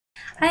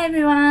Hi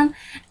everyone,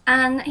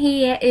 and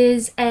here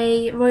is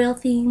a royal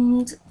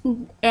themed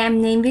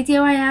name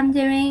video I am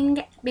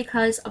doing,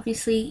 because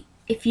obviously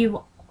if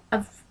you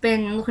have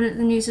been looking at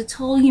the news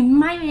at all, you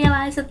might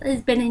realise that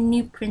there's been a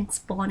new prince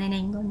born in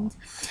England.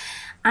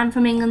 I'm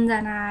from England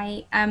and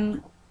I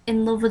am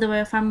in love with the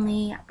royal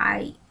family.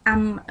 I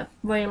am a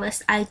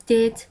royalist. I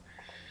did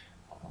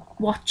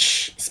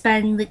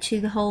spend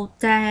literally the whole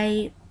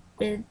day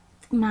with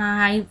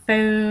my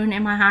phone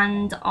in my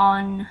hand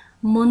on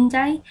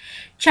Monday,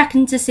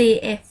 checking to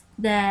see if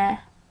the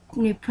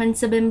new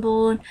prince had been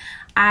born.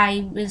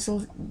 I was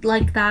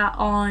like that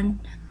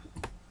on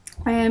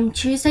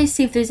Tuesday,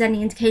 see if there's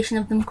any indication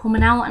of them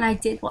coming out, and I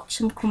did watch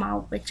them come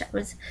out,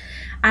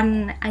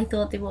 and I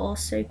thought they were all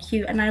so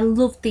cute, and I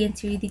loved the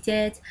interview they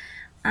did.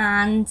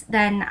 And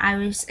then I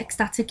was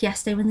ecstatic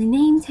yesterday when they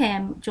named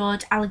him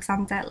George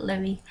Alexander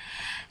Louis.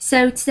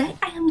 So today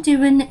I am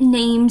doing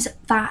names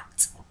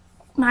that,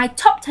 my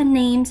top 10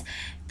 names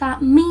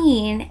that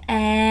mean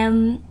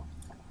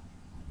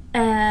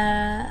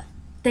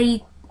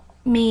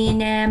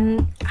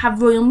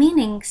have royal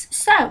meanings.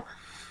 So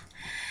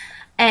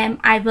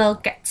I will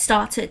get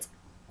started.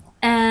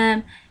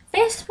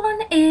 First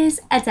one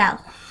is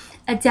Adele.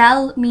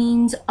 Adele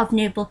means of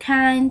noble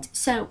kind,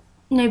 so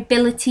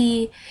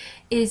nobility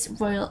is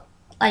royal.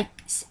 Like,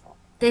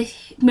 the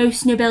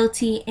most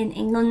nobility in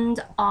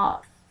England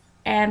are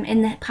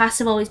in the past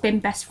have always been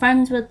best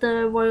friends with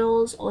the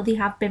royals, or they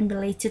have been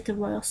related to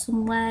royals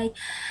some way.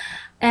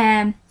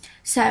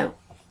 So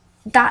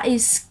that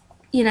is,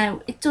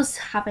 it does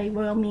have a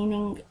royal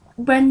meaning.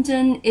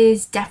 Brendan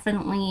is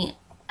definitely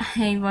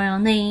a royal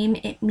name.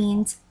 It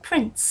means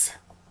prince.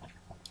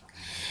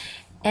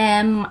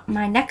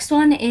 My next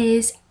one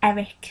is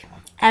Eric.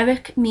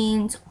 Eric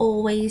means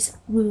always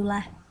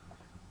ruler.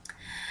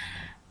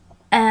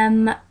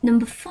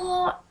 Number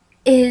 4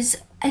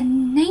 is a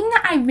name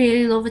that I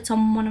really love. It's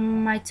on one of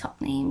my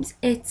top names.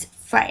 It's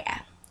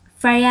Freya.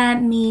 Freya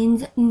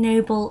means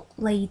noble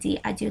lady.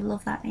 I do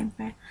love that name,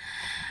 Freya.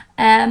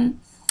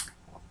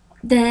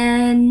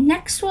 The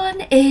next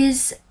one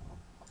is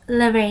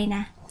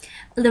Lorena.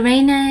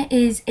 Lorena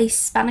is a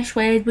Spanish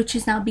word which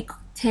has now been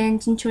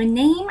turned into a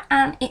name,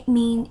 and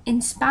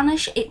in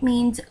Spanish it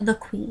means the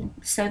queen.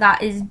 So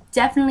that is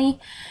definitely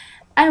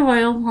a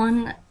royal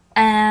one.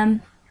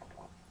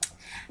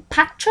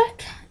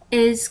 Patrick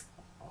has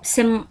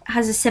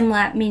a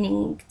similar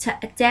meaning to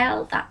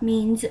Adele. That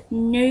means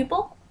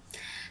noble.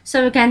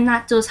 So again,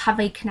 that does have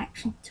a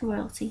connection to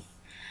royalty.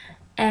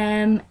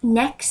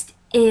 Next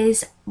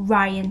is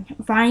Ryan.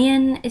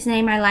 Ryan is a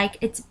name I like.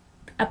 It's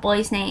a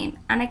boy's name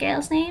and a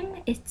girl's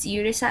name. It's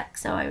unisex,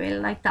 so I really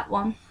like that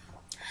one.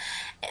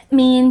 It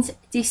means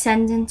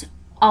descendant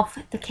of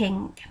the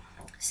king.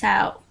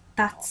 So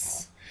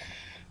that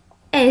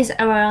is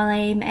a royal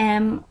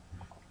name.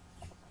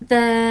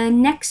 The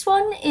next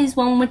one is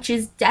one which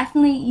is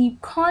definitely, you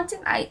can't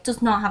deny, it does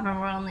not have a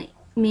royal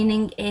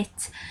meaning.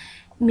 It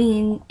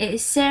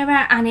is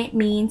Sarah, and it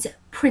means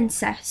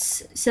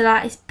princess. So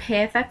that is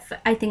perfect.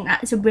 I think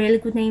that is a really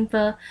good name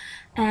for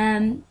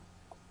parents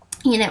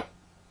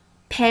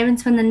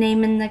when they're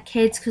naming their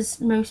kids, because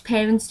most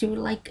parents do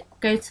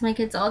go to my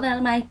kids, oh,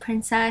 they're my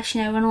princess,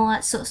 and all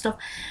that sort of stuff.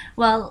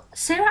 Well,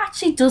 Sarah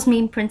actually does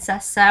mean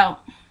princess, so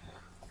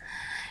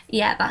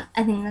yeah,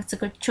 I think that's a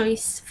good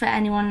choice for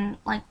anyone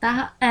like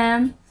that.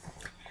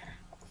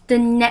 The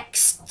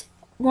next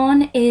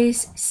one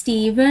is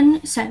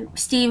Stephen. So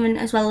Stephen,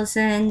 as well as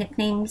the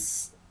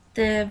nicknames,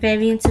 the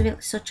variants of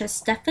it, such as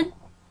Stefan,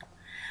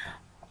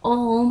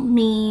 all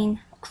mean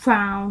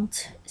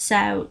crowned.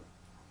 So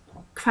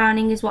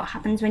crowning is what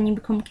happens when you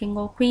become king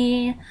or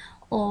queen,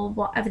 or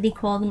whatever they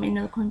call them in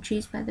other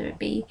countries, whether it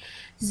be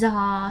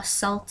Tsar,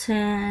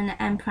 Sultan,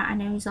 Emperor. I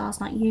know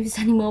Tsar's not used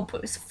anymore, but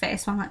it was the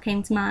first one that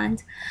came to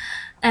mind.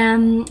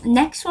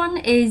 Next one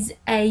is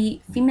a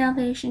female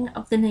version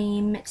of the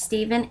name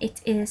Stephen.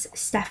 It is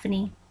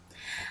Stephanie,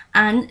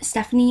 and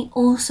Stephanie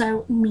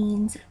also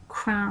means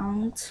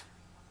crowned.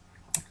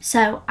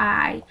 So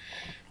I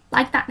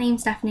like that name,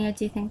 Stephanie. I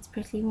do think it's a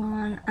pretty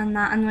one, and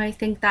I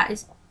think that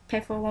is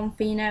perfect one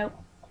for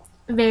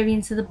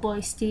variants of the boy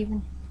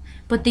Stephen.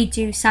 But they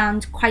do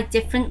sound quite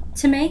different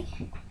to me.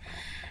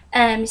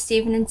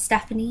 Stephen and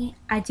Stephanie,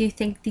 I do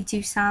think they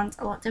do sound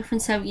a lot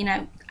different. So,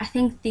 I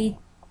think they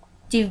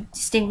do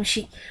distinguish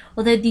it,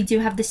 although they do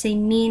have the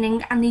same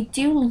meaning and they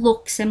do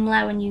look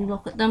similar when you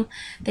look at them.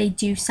 They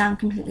do sound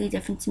completely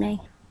different to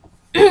me.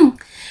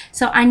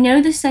 So I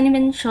know this has only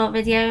been a short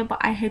video, but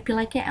I hope you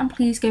like it, and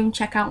please go and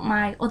check out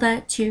my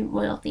other 2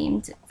 royal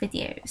themed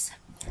videos.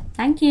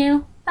 Thank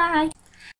you. Bye.